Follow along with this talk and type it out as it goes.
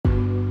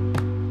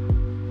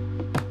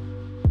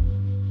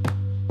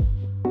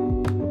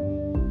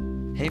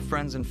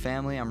friends and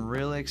family, I'm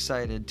really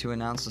excited to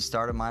announce the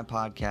start of my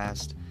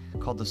podcast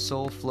called the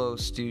Soul Flow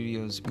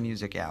Studios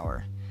Music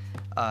Hour.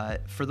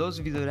 For those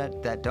of you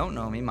that don't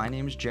know me, my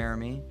name is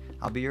Jeremy.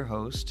 I'll be your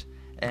host,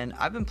 and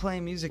I've been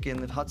playing music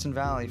in the Hudson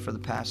Valley for the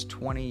past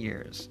 20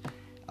 years.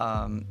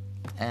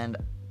 And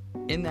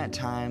in that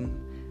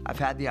time, I've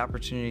had the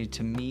opportunity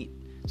to meet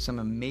some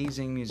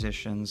amazing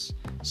musicians,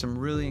 some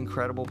really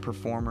incredible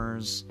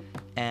performers,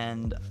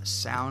 and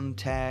sound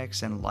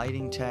techs and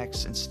lighting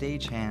techs and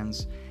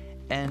stagehands.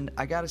 And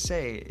I gotta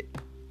say,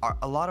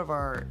 a lot of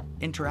our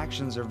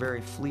interactions are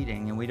very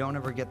fleeting, and we don't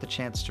ever get the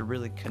chance to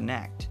really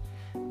connect.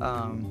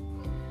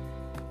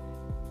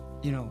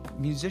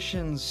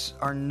 Musicians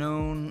are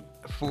known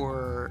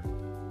for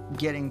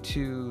getting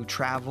to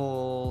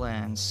travel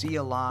and see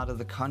a lot of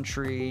the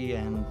country,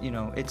 and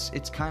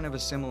it's kind of a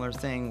similar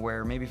thing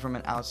where maybe from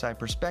an outside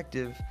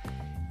perspective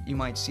you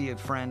might see a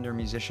friend or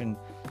musician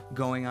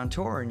going on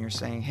tour and you're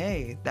saying,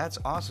 hey, that's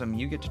awesome,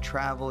 you get to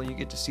travel, you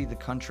get to see the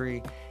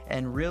country.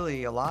 And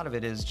really a lot of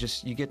it is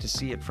just you get to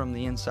see it from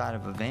the inside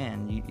of a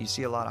van. You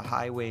see a lot of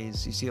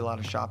highways, you see a lot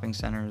of shopping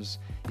centers,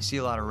 you see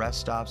a lot of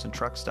rest stops and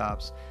truck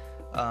stops,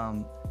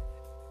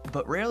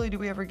 but rarely do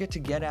we ever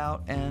get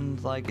out and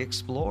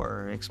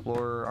explore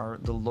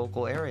the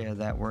local area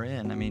that we're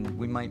in. I mean,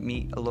 we might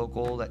meet a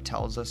local that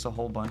tells us a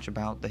whole bunch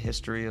about the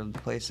history of the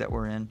place that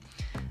we're in,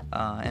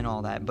 and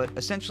all that. But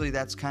essentially,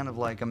 that's kind of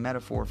like a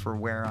metaphor for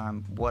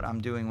what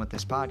I'm doing with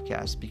this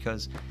podcast.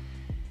 Because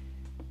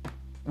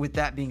with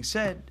that being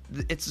said,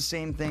 it's the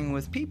same thing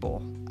with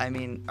people. I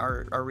mean,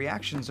 our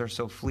reactions are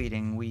so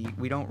fleeting.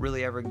 We don't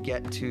really ever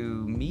get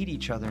to meet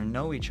each other and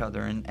know each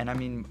other. And I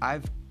mean,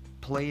 I've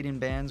played in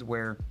bands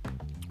where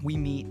we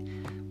meet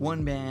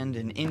one band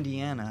in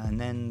Indiana, and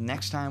then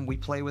next time we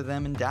play with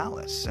them in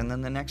Dallas, and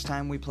then the next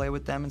time we play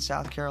with them in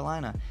South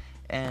Carolina.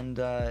 And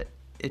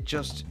it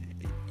just,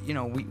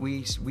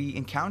 we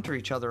encounter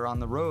each other on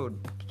the road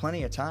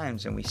plenty of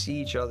times, and we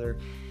see each other,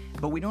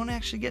 but we don't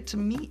actually get to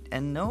meet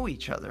and know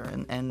each other,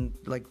 and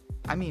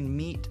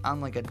meet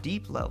on a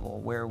deep level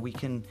where we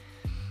can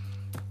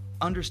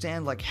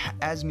understand,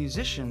 as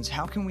musicians,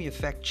 how can we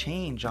affect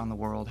change on the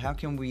world? How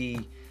can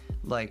we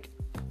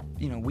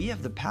we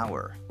have the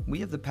power. We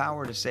have the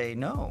power to say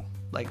no.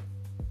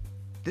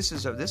 This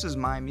is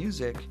my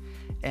music,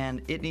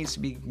 and it needs to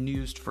be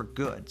used for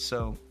good.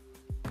 So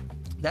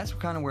that's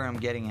kind of where I'm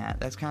getting at.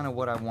 That's kind of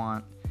what I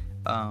want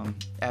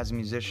as a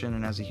musician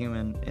and as a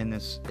human in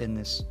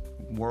this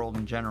world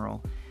in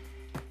general.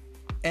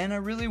 And I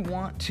really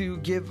want to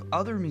give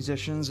other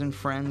musicians and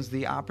friends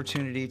the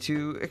opportunity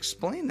to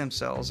explain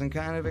themselves and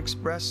kind of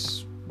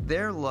express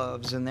their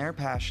loves and their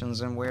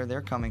passions and where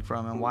they're coming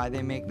from and why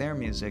they make their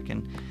music.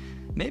 And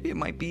maybe it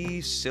might be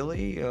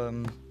silly,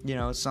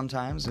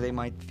 sometimes they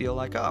might feel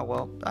like, oh,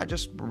 well, I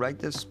just write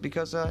this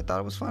because I thought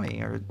it was funny.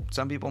 Or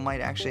some people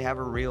might actually have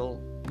a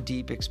real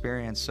deep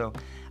experience. So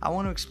I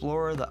want to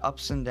explore the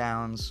ups and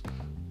downs.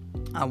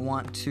 I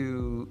want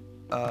to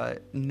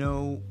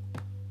know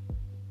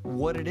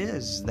what it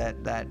is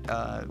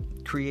that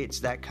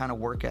creates that kind of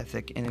work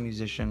ethic in a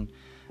musician.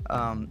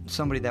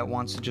 Somebody that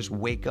wants to just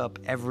wake up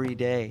every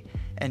day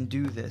and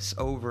do this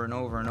over and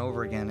over and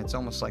over again. It's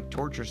almost like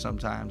torture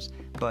sometimes,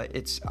 but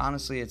it's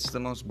the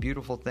most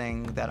beautiful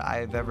thing that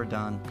I've ever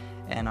done,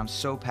 and I'm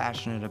so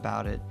passionate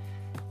about it,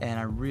 and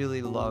I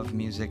really love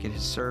music. It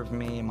has served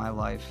me in my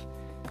life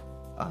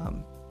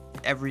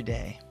every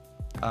day.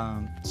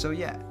 So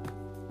yeah,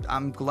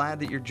 I'm glad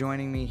that you're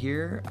joining me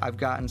here. I've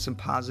gotten some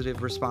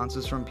positive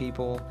responses from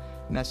people,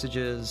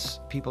 messages,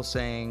 people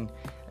saying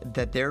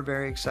that they're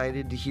very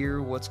excited to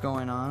hear what's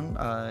going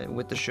on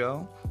with the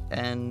show,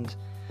 and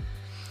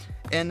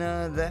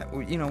that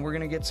we're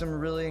gonna get some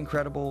really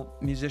incredible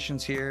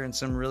musicians here and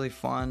some really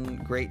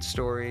fun, great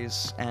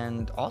stories,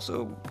 and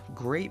also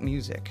great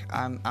music.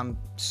 I'm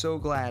so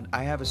glad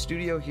I have a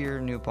studio here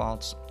in New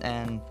Paltz,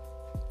 and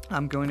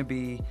I'm going to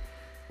be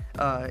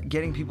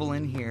getting people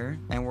in here,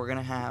 and we're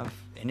gonna have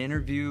an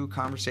interview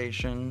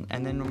conversation,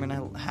 and then we're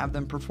gonna have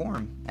them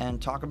perform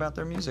and talk about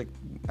their music,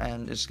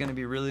 and it's gonna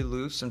be really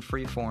loose and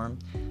free form.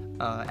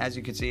 As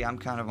you can see, I'm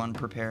kind of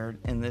unprepared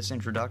in this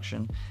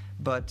introduction,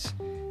 but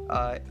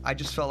I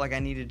just felt like I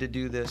needed to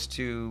do this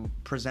to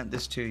present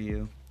this to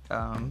you.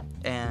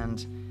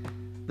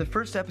 And the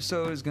first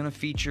episode is gonna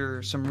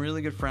feature some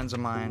really good friends of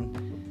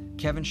mine,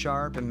 Kevin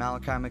Sharp and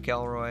Malachi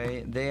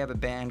McElroy. They have a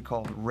band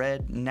called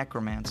Red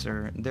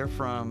Necromancer. They're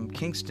from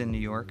Kingston, New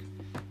York,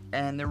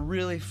 and they're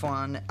really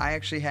fun. I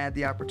actually had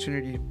the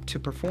opportunity to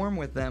perform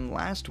with them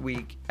last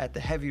week at the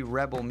Heavy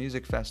Rebel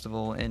Music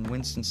Festival in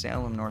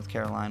Winston-Salem, North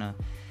Carolina,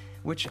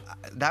 which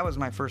that was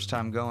my first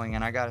time going,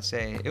 and I gotta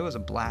say, it was a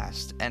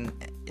blast. And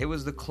it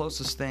was the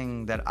closest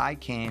thing that I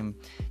came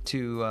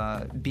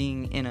to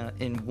being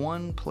in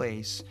one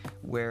place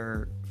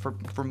where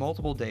for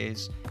multiple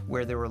days,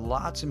 where there were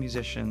lots of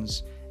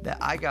musicians that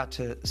I got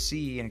to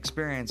see and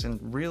experience and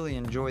really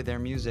enjoy their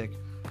music.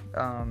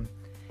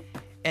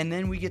 And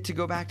then we get to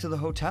go back to the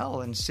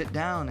hotel and sit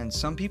down, and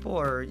some people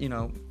are,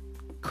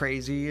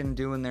 crazy and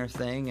doing their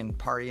thing and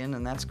partying,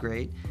 and that's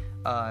great.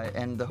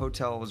 and the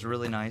hotel was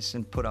really nice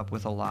and put up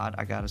with a lot,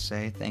 I gotta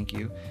say. Thank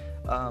you.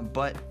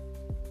 But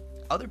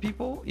other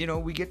people,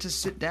 we get to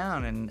sit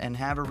down and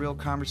have a real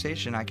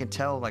conversation. I can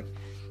tell, like,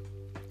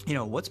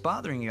 what's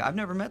bothering you. I've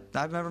never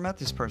met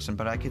this person,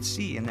 but I could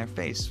see in their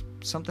face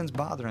something's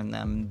bothering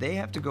them. They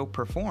have to go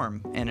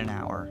perform in an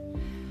hour,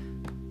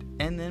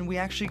 and then we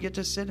actually get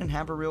to sit and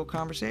have a real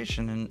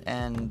conversation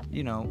and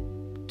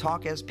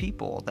talk as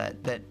people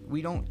that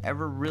we don't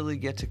ever really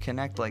get to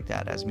connect like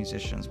that as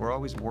musicians. We're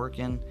always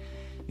working.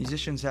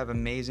 Musicians have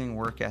amazing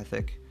work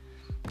ethic,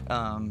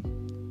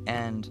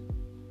 and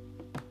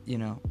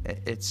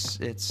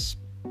it's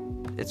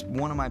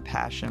one of my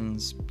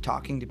passions.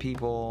 Talking to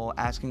people,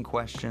 asking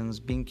questions,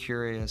 being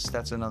curious,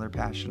 that's another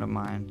passion of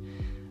mine.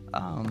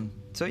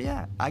 So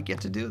yeah, I get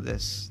to do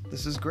this.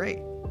 This is great.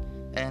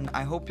 And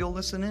I hope you'll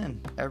listen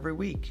in every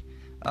week.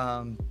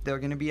 They're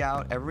going to be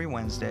out every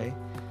Wednesday.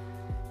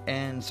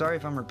 And sorry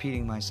if I'm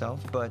repeating myself,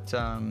 but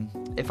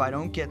if I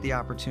don't get the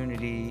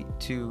opportunity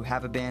to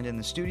have a band in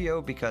the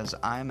studio because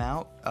I'm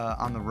out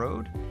on the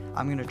road,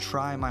 I'm going to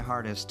try my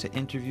hardest to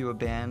interview a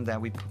band that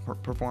we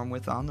perform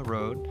with on the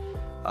road,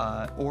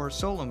 or a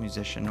solo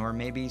musician, or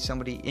maybe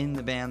somebody in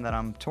the band that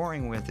I'm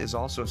touring with is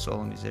also a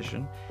solo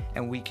musician,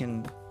 and we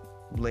can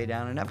lay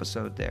down an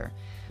episode there.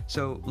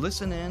 So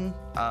listen in.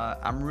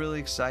 I'm really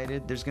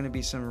excited. There's going to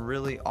be some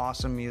really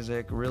awesome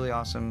music, really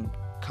awesome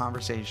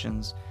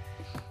conversations.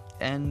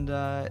 And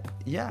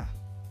yeah,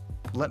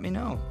 let me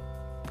know.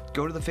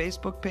 Go to the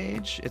Facebook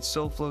page. It's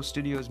Soulflow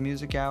Studios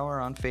Music Hour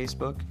on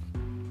Facebook.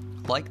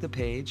 Like the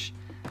page.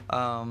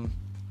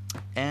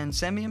 And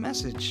send me a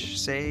message.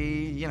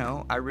 Say,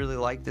 I really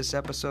like this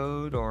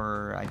episode,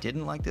 or I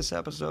didn't like this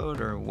episode,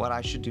 or what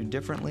I should do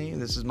differently.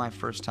 This is my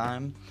first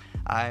time.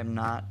 I'm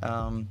not,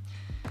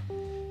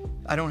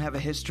 I don't have a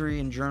history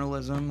in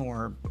journalism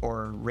or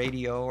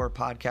radio or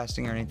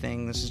podcasting or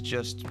anything. This is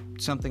just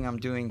something I'm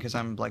doing because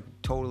I'm like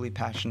totally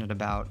passionate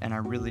about, and I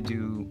really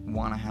do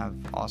want to have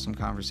awesome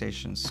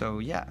conversations. So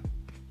yeah,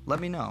 let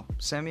me know.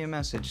 Send me a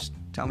message.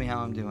 Tell me how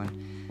I'm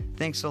doing.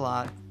 Thanks a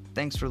lot.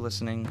 Thanks for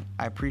listening.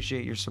 I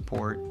appreciate your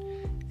support,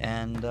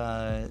 and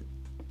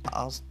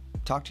I'll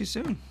talk to you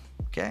soon.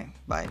 Okay,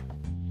 bye.